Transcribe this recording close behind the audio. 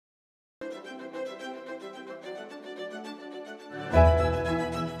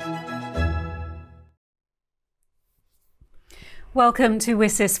Welcome to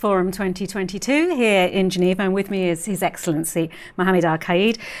WSIS Forum 2022 here in Geneva, and with me is His Excellency Mohamed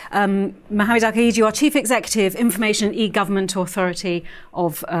Al-Qaed. Mohamed Al-Qaed, you are Chief Executive, Information and E-Government Authority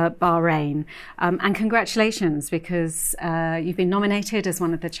of Bahrain. And congratulations, because you've been nominated as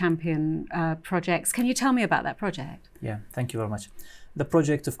one of the champion projects. Can you tell me about that project? Yeah, thank you very much. The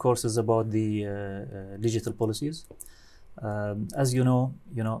project, of course, is about the digital policies. As you know,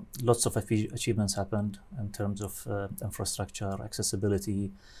 lots of achievements happened in terms of infrastructure,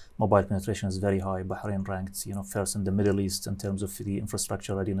 accessibility, mobile penetration is very high. Bahrain ranked, first in the Middle East in terms of the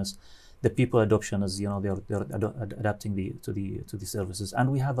infrastructure readiness. The people adoption is, they're adapting to the services,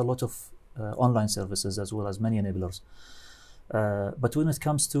 and we have a lot of online services as well as many enablers. But when it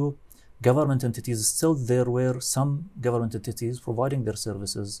comes to government entities, still there were some government entities providing their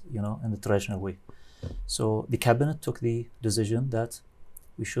services, in the traditional way. So the cabinet took the decision that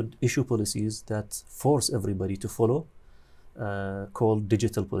we should issue policies that force everybody to follow, called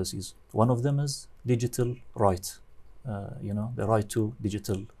digital policies. One of them is digital right, the right to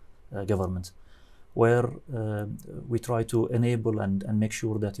digital government, where we try to enable and make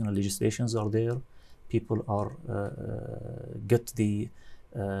sure that legislations are there, people are get the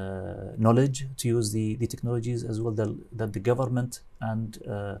knowledge to use the technologies, as well that the government and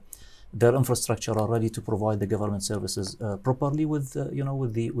their infrastructure are ready to provide the government services properly with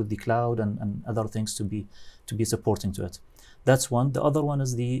the cloud and other things to be supporting to it. That's one. The other one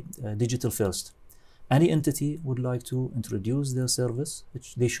is the digital first. Any entity would like to introduce their service,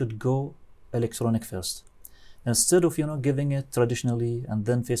 they should go electronic first, instead of giving it traditionally and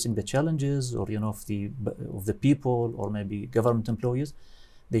then facing the challenges or of the people or maybe government employees.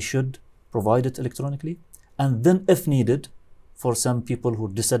 They should provide it electronically, and then if needed, for some people who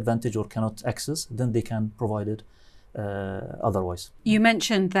are disadvantaged or cannot access, then they can provide it otherwise. You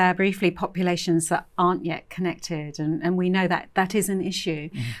mentioned there briefly populations that aren't yet connected, and we know that that is an issue.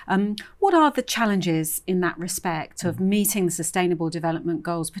 Mm-hmm. What are the challenges in that respect of meeting the Sustainable Development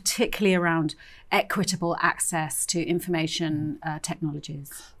Goals, particularly around equitable access to information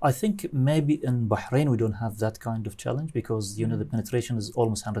technologies? I think maybe in Bahrain we don't have that kind of challenge, because the penetration is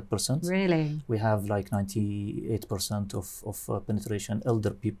almost 100%. Really? We have like 98% of penetration,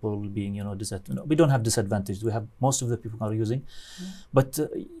 elder people being we don't have disadvantaged. We have most of the people are using, but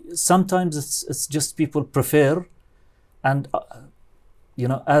sometimes it's just people prefer, and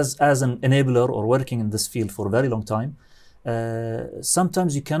as an enabler or working in this field for a very long time,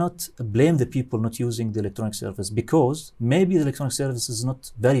 sometimes you cannot blame the people not using the electronic service, because maybe the electronic service is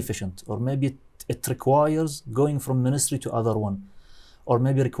not very efficient, or maybe it requires going from ministry to other one, or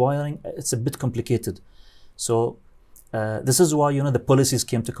maybe it's a bit complicated. So this is why the policies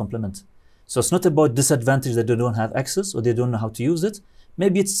came to complement. So it's not about disadvantage that they don't have access or they don't know how to use it.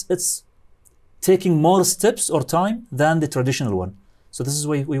 Maybe it's taking more steps or time than the traditional one. So this is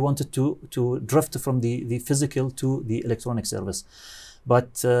why we wanted to drift from the physical to the electronic service.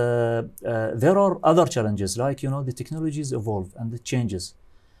 But there are other challenges, like the technologies evolve and it changes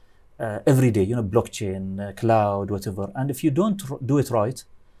every day. Blockchain, cloud, whatever. And if you don't do it right,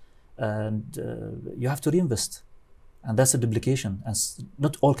 and you have to reinvest. And that's a duplication, and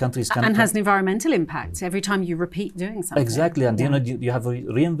not all countries can. And has an environmental impact every time you repeat doing something. Exactly, and you have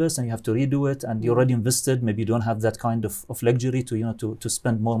to reinvest, and you have to redo it, and you already invested. Maybe you don't have that kind of luxury to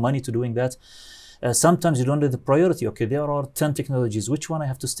spend more money to doing that. Sometimes you don't have the priority. Okay, there are 10 technologies. Which one I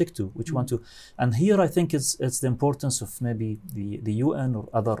have to stick to? Which one to? And here I think it's the importance of maybe the UN or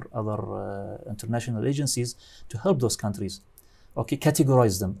other international agencies to help those countries. Okay,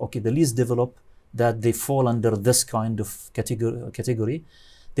 categorize them. Okay, the least developed, that they fall under this kind of category,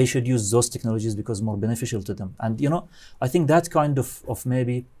 they should use those technologies because more beneficial to them. And I think that kind of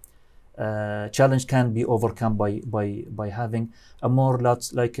maybe challenge can be overcome by having a more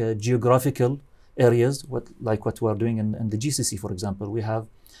like geographical areas, like what we're doing in the GCC, for example. We have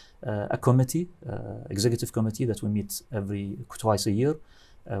a committee, executive committee, that we meet twice a year.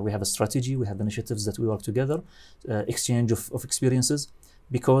 We have a strategy, we have initiatives that we work together, exchange of experiences,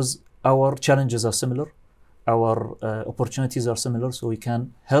 because our challenges are similar, our opportunities are similar, so we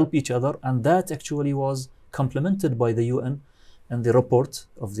can help each other. And that actually was complemented by the UN and the report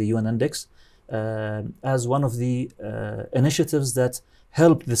of the UN Index as one of the initiatives that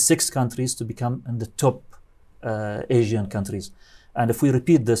helped the 6 countries to become in the top Asian countries. And if we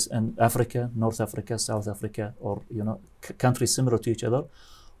repeat this in Africa, North Africa, South Africa, or countries similar to each other,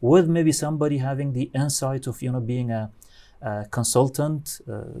 with maybe somebody having the insight of being a consultant,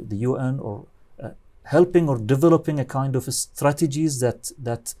 the UN, or helping or developing a kind of strategies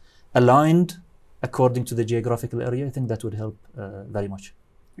that aligned according to the geographical area, I think that would help very much.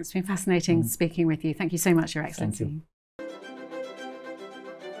 It's been fascinating speaking with you. Thank you so much, Your Excellency. Thank you.